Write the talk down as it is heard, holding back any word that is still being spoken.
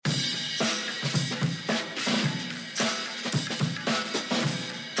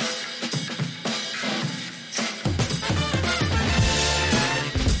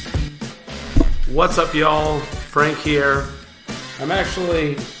What's up, y'all? Frank here. I'm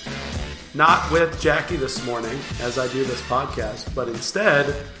actually not with Jackie this morning as I do this podcast, but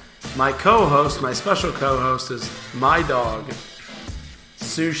instead, my co-host, my special co-host is my dog,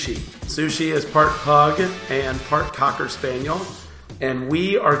 Sushi. Sushi is part pug and part Cocker Spaniel, and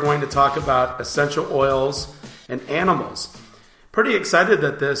we are going to talk about essential oils and animals. Pretty excited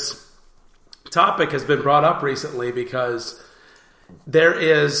that this topic has been brought up recently because there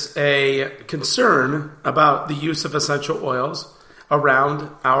is a concern about the use of essential oils around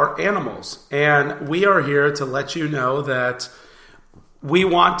our animals. And we are here to let you know that we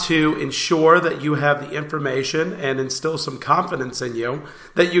want to ensure that you have the information and instill some confidence in you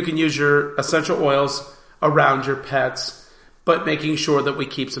that you can use your essential oils around your pets, but making sure that we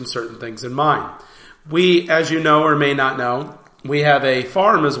keep some certain things in mind. We, as you know or may not know, we have a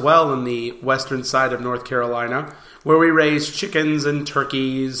farm as well in the western side of North Carolina where we raise chickens and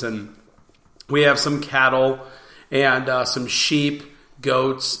turkeys, and we have some cattle and some sheep,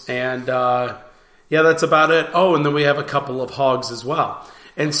 goats, and that's about it. Oh, and then we have a couple of hogs as well.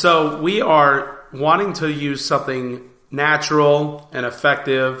 And so we are wanting to use something natural and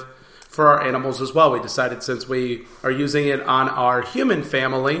effective for our animals as well. We decided since we are using it on our human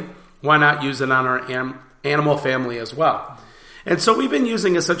family, why not use it on our animal family as well? And so we've been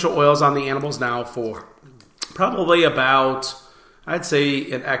using essential oils on the animals now for probably about, I'd say,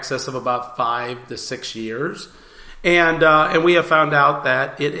 in excess of about 5 to 6 years. And we have found out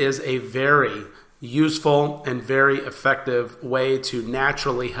that it is a very useful and very effective way to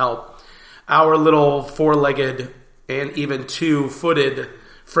naturally help our little 4-legged and even 2-footed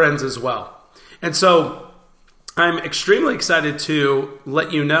friends as well. And so I'm extremely excited to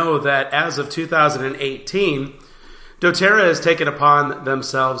let you know that as of 2018, doTERRA has taken upon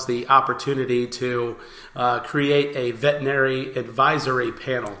themselves the opportunity to create a veterinary advisory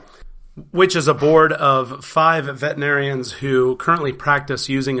panel, which is a board of 5 veterinarians who currently practice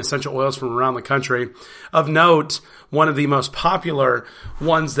using essential oils from around the country. Of note, one of the most popular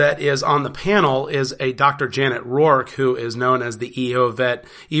ones that is on the panel is a Dr. Janet Rourke, who is known as the EO Vet,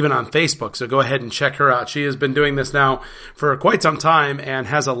 even on Facebook. So go ahead and check her out. She has been doing this now for quite some time and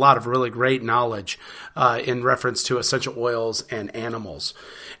has a lot of really great knowledge in reference to essential oils and animals.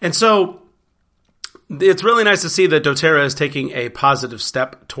 And so it's really nice to see that doTERRA is taking a positive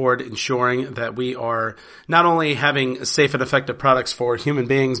step toward ensuring that we are not only having safe and effective products for human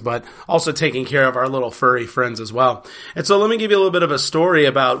beings, but also taking care of our little furry friends as well. And so let me give you a little bit of a story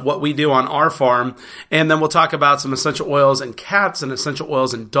about what we do on our farm, and then we'll talk about some essential oils in cats and essential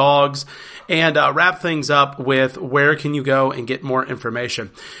oils in dogs, and wrap things up with where can you go and get more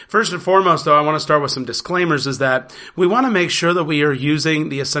information. First and foremost, though, I want to start with some disclaimers, is that we want to make sure that we are using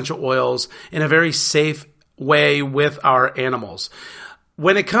the essential oils in a very safe way with our animals.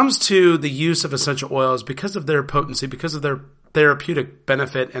 When it comes to the use of essential oils, because of their potency, because of their therapeutic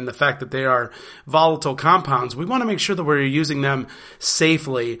benefit and the fact that they are volatile compounds, we want to make sure that we're using them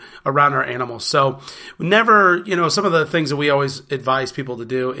safely around our animals. So never, some of the things that we always advise people to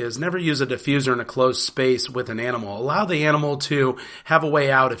do is never use a diffuser in a closed space with an animal. Allow the animal to have a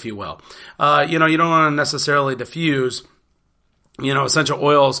way out, if you will. You don't want to necessarily diffuse essential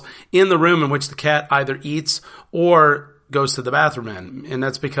oils in the room in which the cat either eats or goes to the bathroom in. And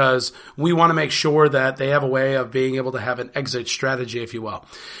that's because we want to make sure that they have a way of being able to have an exit strategy, if you will.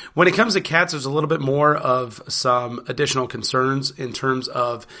 When it comes to cats, there's a little bit more of some additional concerns in terms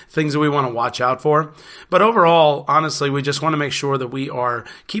of things that we want to watch out for. But overall, honestly, we just want to make sure that we are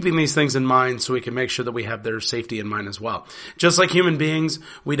keeping these things in mind so we can make sure that we have their safety in mind as well. Just like human beings,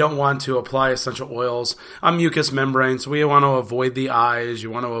 we don't want to apply essential oils on mucous membranes. We want to avoid the eyes.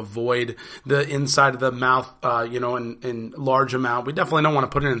 You want to avoid the inside of the mouth, in large amount. We definitely don't want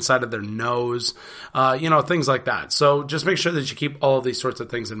to put it inside of their nose, things like that. So just make sure that you keep all of these sorts of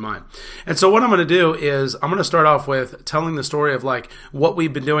things in mind. And so what I'm going to do is I'm going to start off with telling the story of what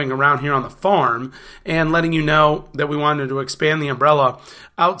we've been doing around here on the farm and letting you know that we wanted to expand the umbrella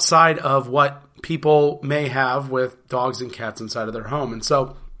outside of what people may have with dogs and cats inside of their home. And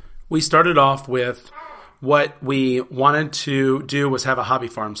so we started off with what we wanted to do was have a hobby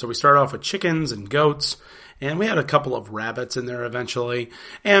farm. So we started off with chickens and goats, and we had a couple of rabbits in there eventually.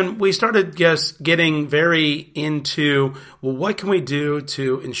 And we started just getting very into, what can we do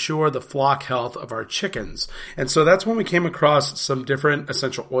to ensure the flock health of our chickens? And so that's when we came across some different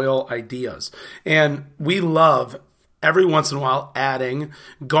essential oil ideas. And we love every once in a while adding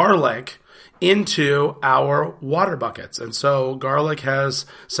garlic into our water buckets. And so garlic has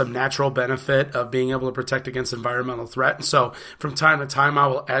some natural benefit of being able to protect against environmental threat. And so from time to time, I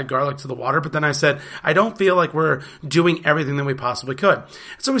will add garlic to the water. But then I said, I don't feel like we're doing everything that we possibly could. And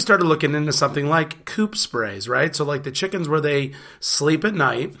so we started looking into something like coop sprays, right? So like the chickens where they sleep at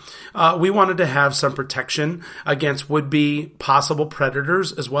night, we wanted to have some protection against would-be possible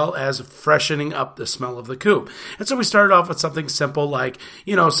predators as well as freshening up the smell of the coop. And so we started off with something simple like,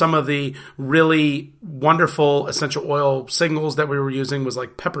 some of the really wonderful essential oil singles that we were using was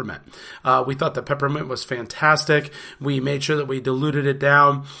like peppermint. We thought that peppermint was fantastic. We made sure that we diluted it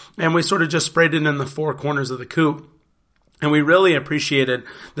down and we sort of just sprayed it in the four corners of the coop. And we really appreciated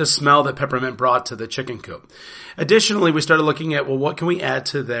the smell that peppermint brought to the chicken coop. Additionally, we started looking at, what can we add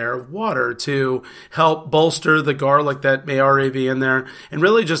to their water to help bolster the garlic that may already be in there and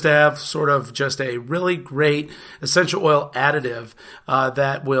really just have sort of just a really great essential oil additive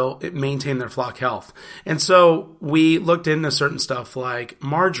that will maintain their flock health. And so we looked into certain stuff like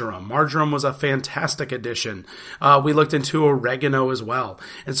marjoram. Marjoram was a fantastic addition. We looked into oregano as well.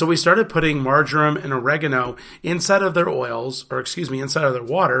 And so we started putting marjoram and oregano inside of their inside of their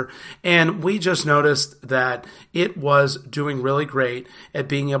water. And we just noticed that it was doing really great at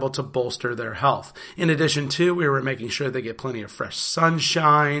being able to bolster their health. In addition to, we were making sure they get plenty of fresh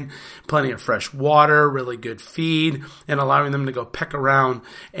sunshine, plenty of fresh water, really good feed, and allowing them to go peck around.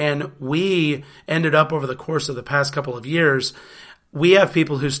 And we ended up over the course of the past couple of years, we have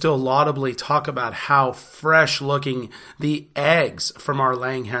people who still laudably talk about how fresh looking the eggs from our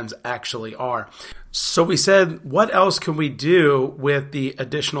laying hens actually are. So we said, what else can we do with the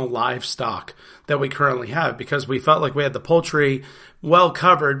additional livestock that we currently have? Because we felt like we had the poultry well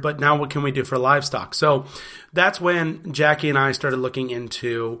covered, but now what can we do for livestock? So that's when Jackie and I started looking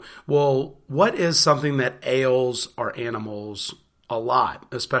into, what is something that ails our animals a lot,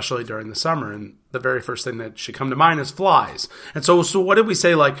 especially during the summer? And the very first thing that should come to mind is flies. And so what did we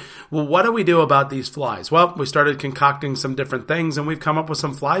say? What do we do about these flies? Well, we started concocting some different things and we've come up with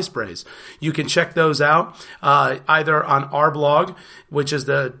some fly sprays. You can check those out either on our blog, which is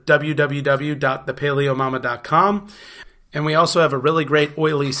the www.thepaleomama.com. And we also have a really great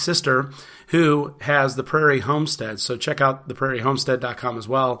oily sister who has the Prairie Homestead. So check out theprairiehomestead.com as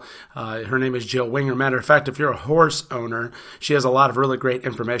well. Her name is Jill Winger. Matter of fact, if you're a horse owner, she has a lot of really great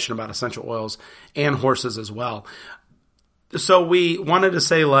information about essential oils and horses as well. So we wanted to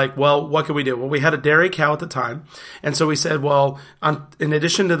say what can we do? Well, we had a dairy cow at the time. And so we said, in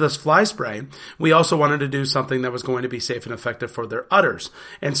addition to this fly spray, we also wanted to do something that was going to be safe and effective for their udders.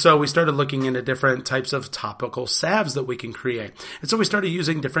 And so we started looking into different types of topical salves that we can create. And so we started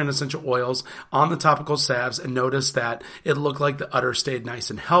using different essential oils on the topical salves and noticed that it looked like the udder stayed nice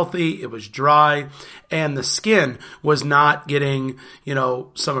and healthy. It was dry and the skin was not getting,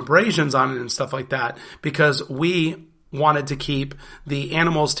 some abrasions on it and stuff like that because we wanted to keep the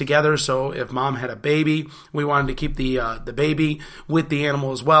animals together. So if mom had a baby, we wanted to keep the baby with the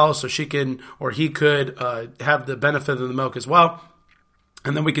animal as well, so she can or he could have the benefit of the milk as well.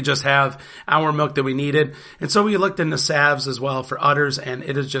 And then we could just have our milk that we needed. And so we looked into salves as well for udders, and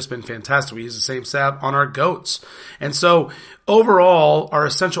it has just been fantastic. We use the same salve on our goats. And so overall, our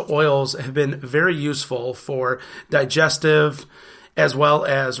essential oils have been very useful for digestive as well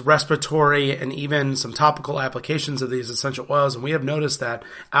as respiratory and even some topical applications of these essential oils. And we have noticed that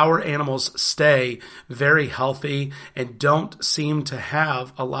our animals stay very healthy and don't seem to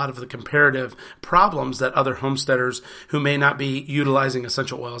have a lot of the comparative problems that other homesteaders who may not be utilizing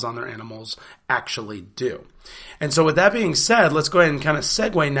essential oils on their animals actually do. And so with that being said, let's go ahead and kind of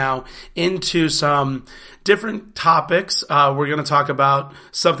segue now into some different topics. We're going to talk about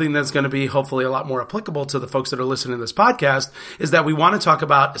something that's going to be hopefully a lot more applicable to the folks that are listening to this podcast, is that we want to talk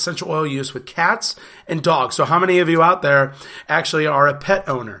about essential oil use with cats and dogs. So how many of you out there actually are a pet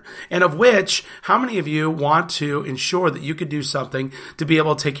owner? And of which, how many of you want to ensure that you could do something to be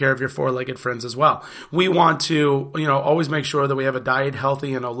able to take care of your four-legged friends as well? We want to, always make sure that we have a diet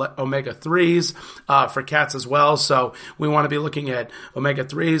healthy in omega-3s for cats as well. So we want to be looking at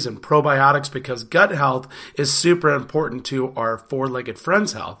omega-3s and probiotics because gut health is super important to our four-legged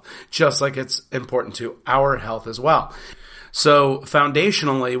friends' health, just like it's important to our health as well. So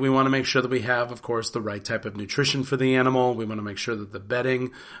foundationally, we want to make sure that we have, of course, the right type of nutrition for the animal. We want to make sure that the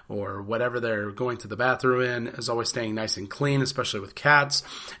bedding or whatever they're going to the bathroom in is always staying nice and clean, especially with cats.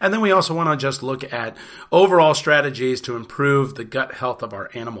 And then we also want to just look at overall strategies to improve the gut health of our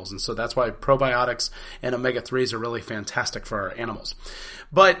animals. And so that's why probiotics and omega-3s are really fantastic for our animals.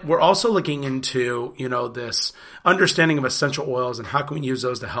 But we're also looking into, this understanding of essential oils and how can we use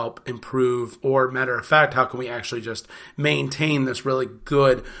those to help improve, or matter of fact, how can we actually just maintain maintain this really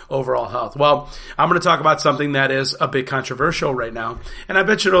good overall health? Well, I'm going to talk about something that is a bit controversial right now, and I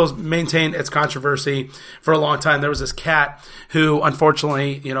bet you it'll maintain its controversy for a long time. There was this cat who,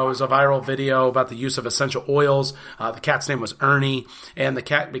 unfortunately, it was a viral video about the use of essential oils. The cat's name was Ernie, and the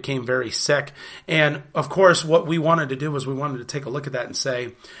cat became very sick. And of course, what we wanted to do was we wanted to take a look at that and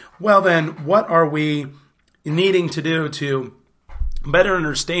say, well, then what are we needing to do to better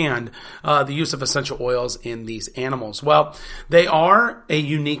understand the use of essential oils in these animals? Well, they are a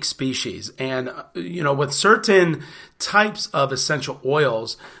unique species. And, with certain types of essential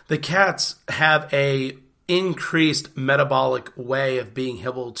oils, the cats have a increased metabolic way of being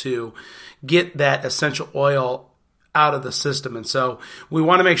able to get that essential oil out of the system. And so we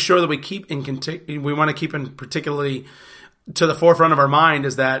want to make sure that we want to keep in particularly to the forefront of our mind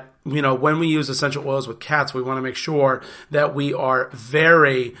is that, when we use essential oils with cats, we want to make sure that we are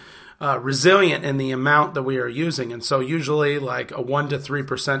very resilient in the amount that we are using. And so usually like a 1 to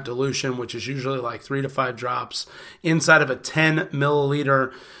 3% dilution, which is usually like 3 to 5 drops inside of a 10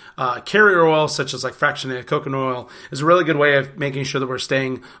 milliliter carrier oil, such as like fractionated coconut oil, is a really good way of making sure that we're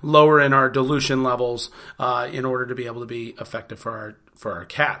staying lower in our dilution levels in order to be able to be effective for our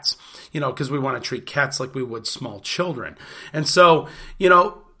cats, because we want to treat cats like we would small children. And so,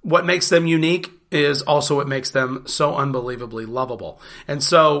 what makes them unique is also what makes them so unbelievably lovable. And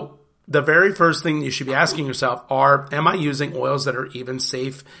so the very first thing you should be asking yourself am I using oils that are even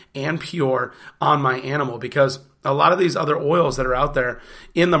safe and pure on my animal? Because a lot of these other oils that are out there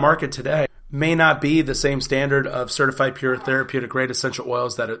in the market today may not be the same standard of certified pure therapeutic grade essential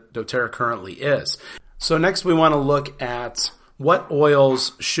oils that doTERRA currently is. So next we want to look at what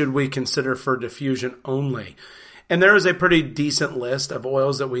oils should we consider for diffusion only. And there is a pretty decent list of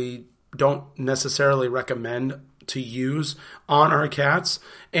oils that we don't necessarily recommend to use on our cats.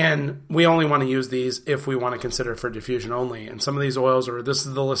 And we only want to use these if we want to consider for diffusion only. And some of these oils, or this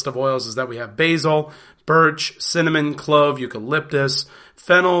is the list of oils, is that we have basil, birch, cinnamon, clove, eucalyptus,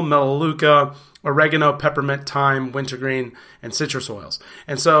 fennel, melaleuca, oregano, peppermint, thyme, wintergreen, and citrus oils.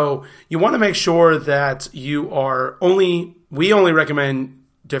 And so you want to make sure that we only recommend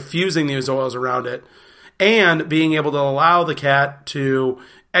diffusing these oils around it and being able to allow the cat to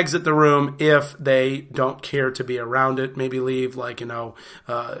exit the room if they don't care to be around it. Maybe leave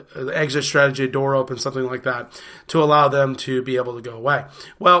exit strategy, door open, something like that, to allow them to be able to go away.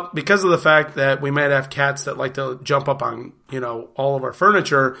 Well, because of the fact that we might have cats that like to jump up on, all of our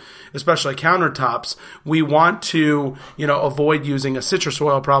furniture, especially countertops, we want to, avoid using a citrus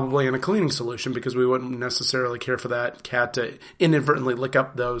oil probably in a cleaning solution, because we wouldn't necessarily care for that cat to inadvertently lick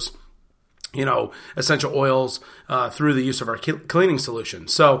up those essential oils through the use of our cleaning solution.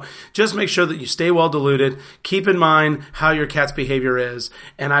 So just make sure that you stay well diluted. Keep in mind how your cat's behavior is,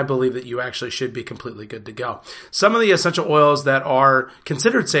 and I believe that you actually should be completely good to go. Some of the essential oils that are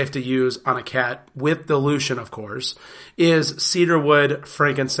considered safe to use on a cat with dilution, of course, is cedarwood,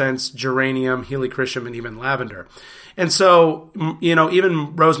 frankincense, geranium, helichrysum, and even lavender. And so,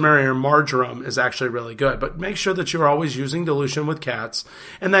 even rosemary or marjoram is actually really good. But make sure that you're always using dilution with cats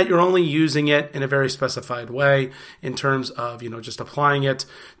and that you're only using it in a very specified way in terms of, just applying it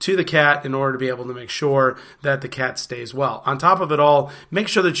to the cat in order to be able to make sure that the cat stays well. On top of it all, make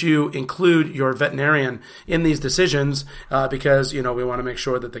sure that you include your veterinarian in these decisions because, we want to make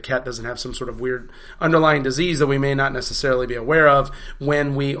sure that the cat doesn't have some sort of weird underlying disease that we may not necessarily be aware of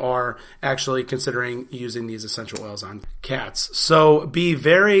when we are actually considering using these essential oils on cats. So be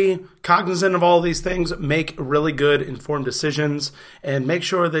very cognizant of all these things, make really good informed decisions, and make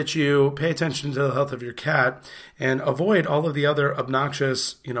sure that you pay attention to the health of your cat and avoid all of the other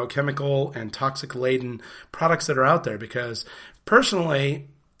obnoxious, chemical and toxic laden products that are out there. Because personally,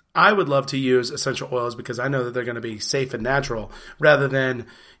 I would love to use essential oils because I know that they're going to be safe and natural rather than,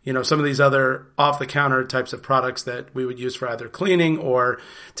 some of these other off-the-counter types of products that we would use for either cleaning or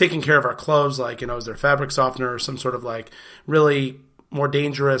taking care of our clothes, like, is there fabric softener or some sort of like really more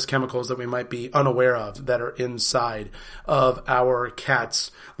dangerous chemicals that we might be unaware of that are inside of our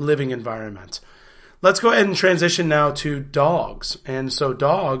cat's living environment. Let's go ahead and transition now to dogs. And so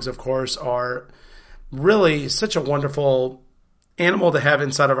dogs, of course, are really such a wonderful animal to have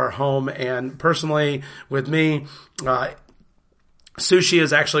inside of our home. And personally, with me, Sushi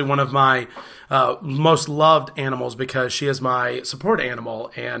is actually one of my most loved animals because she is my support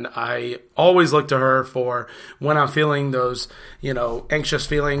animal, and I always look to her for when I'm feeling those, anxious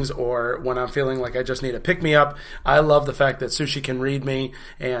feelings or when I'm feeling like I just need a pick-me-up. I love the fact that Sushi can read me,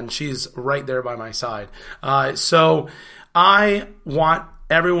 and she's right there by my side. So I want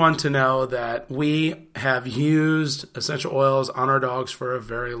everyone to know that we have used essential oils on our dogs for a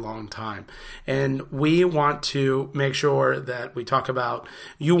very long time. And we want to make sure that we talk about,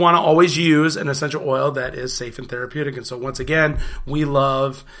 you want to always use an essential oil that is safe and therapeutic. And so once again, we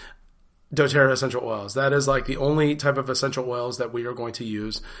love doTERRA essential oils. That is like the only type of essential oils that we are going to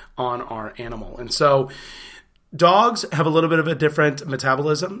use on our animal. And so dogs have a little bit of a different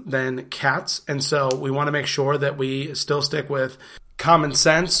metabolism than cats. And so we want to make sure that we still stick with common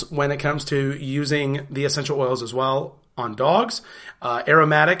sense when it comes to using the essential oils as well on dogs.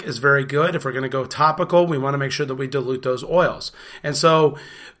 Aromatic is very good. If we're going to go topical, we want to make sure that we dilute those oils. And so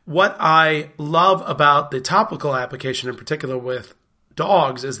what I love about the topical application in particular with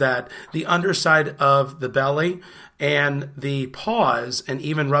dogs is that the underside of the belly and the paws and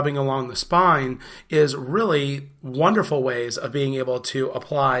even rubbing along the spine is really wonderful ways of being able to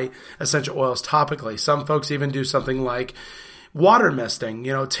apply essential oils topically. Some folks even do something like water misting.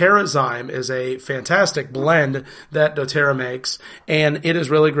 Terrazyme is a fantastic blend that doTERRA makes, and it is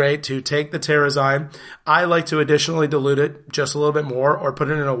really great to take the Terrazyme. I like to additionally dilute it just a little bit more or put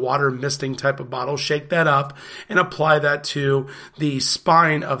it in a water misting type of bottle, shake that up, and apply that to the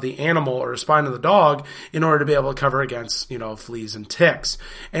spine of the animal or spine of the dog in order to be able to cover against, fleas and ticks.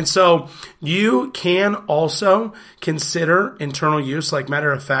 And so you can also consider internal use. Like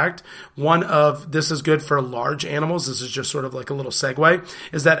matter of fact, this is good for large animals. This is just sort of like a little segue,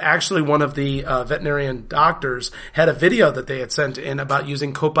 is that actually one of the veterinarian doctors had a video that they had sent in about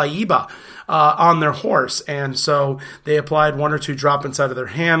using Copaiba on their horse. And so they applied 1 or 2 drops inside of their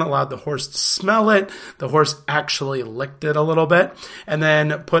hand, allowed the horse to smell it. The horse actually licked it a little bit, and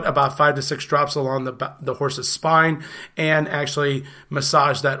then put about 5 to 6 drops along the horse's spine and actually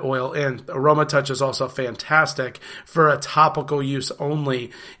massaged that oil in. AromaTouch is also fantastic for a topical use only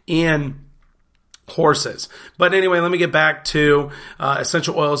in horses. But anyway, let me get back to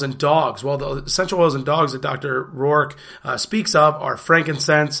essential oils in dogs. Well, the essential oils in dogs that Dr. Roark speaks of are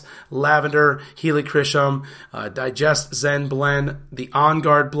frankincense, lavender, helichrysum, Digest Zen blend, the On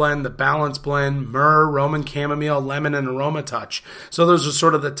Guard blend, the Balance blend, myrrh, Roman chamomile, lemon, and AromaTouch. So those are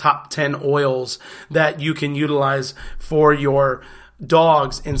sort of the top 10 oils that you can utilize for your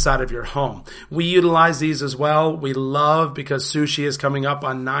dogs inside of your home. We utilize these as well. We love, because Sushi is coming up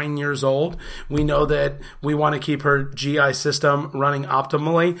on 9 years old. We know that we want to keep her GI system running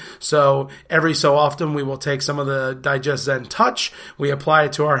optimally. So every so often we will take some of the Digest Zen Touch, we apply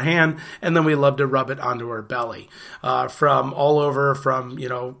it to our hand, and then we love to rub it onto her belly. From all over, from,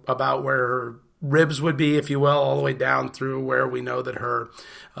 about where her ribs would be, if you will, all the way down through where we know that her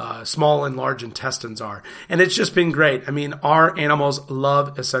small and large intestines are. And it's just been great. I mean, our animals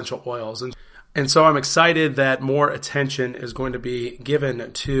love essential oils. And so I'm excited that more attention is going to be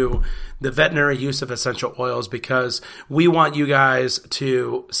given to the veterinary use of essential oils, because we want you guys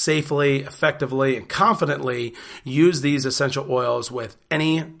to safely, effectively, and confidently use these essential oils with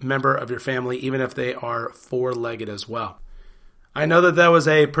any member of your family, even if they are 4-legged as well. I know that was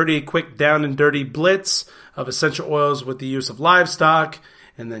a pretty quick down and dirty blitz of essential oils with the use of livestock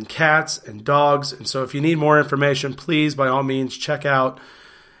and then cats and dogs. And so if you need more information, please, by all means, check out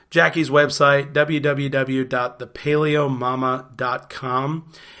Jackie's website,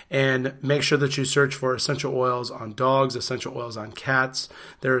 www.thepaleomama.com, and make sure that you search for essential oils on dogs, essential oils on cats.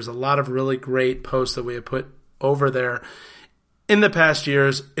 There's a lot of really great posts that we have put over there in the past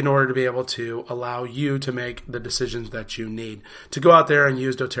years in order to be able to allow you to make the decisions that you need to go out there and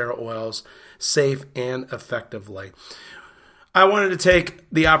use doTERRA oils safe and effectively. I wanted to take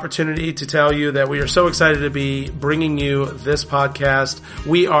the opportunity to tell you that we are so excited to be bringing you this podcast.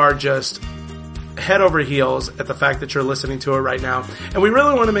 We are just head over heels at the fact that you're listening to it right now. And we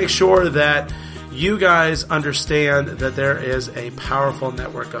really want to make sure that you guys understand that there is a powerful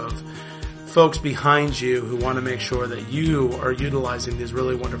network of folks behind you who want to make sure that you are utilizing these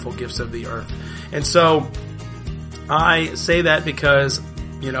really wonderful gifts of the earth. And so I say that because,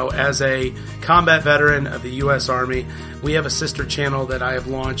 as a combat veteran of the U.S. Army, we have a sister channel that I have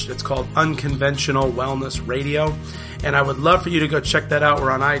launched. It's called Unconventional Wellness Radio. And I would love for you to go check that out.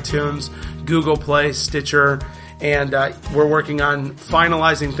 We're on iTunes, Google Play, Stitcher, and we're working on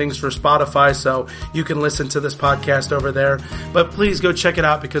finalizing things for Spotify, so you can listen to this podcast over there. But please go check it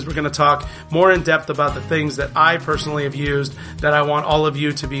out, because we're going to talk more in depth about the things that I personally have used that I want all of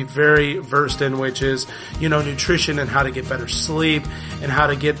you to be very versed in, which is, nutrition and how to get better sleep and how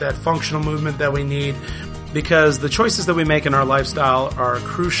to get that functional movement that we need, because the choices that we make in our lifestyle are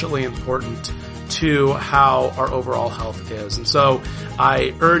crucially important to how our overall health is. And so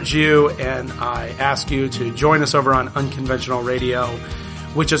I urge you and I ask you to join us over on Unconventional Radio.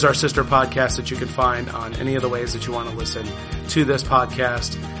 which is our sister podcast that you can find on any of the ways that you want to listen to this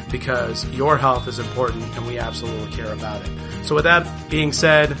podcast, because your health is important and we absolutely care about it. So with that being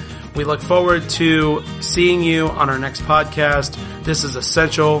said, we look forward to seeing you on our next podcast. This is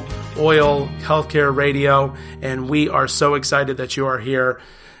Essential Oil Healthcare Radio, and we are so excited that you are here,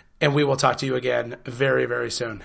 and we will talk to you again very, very soon.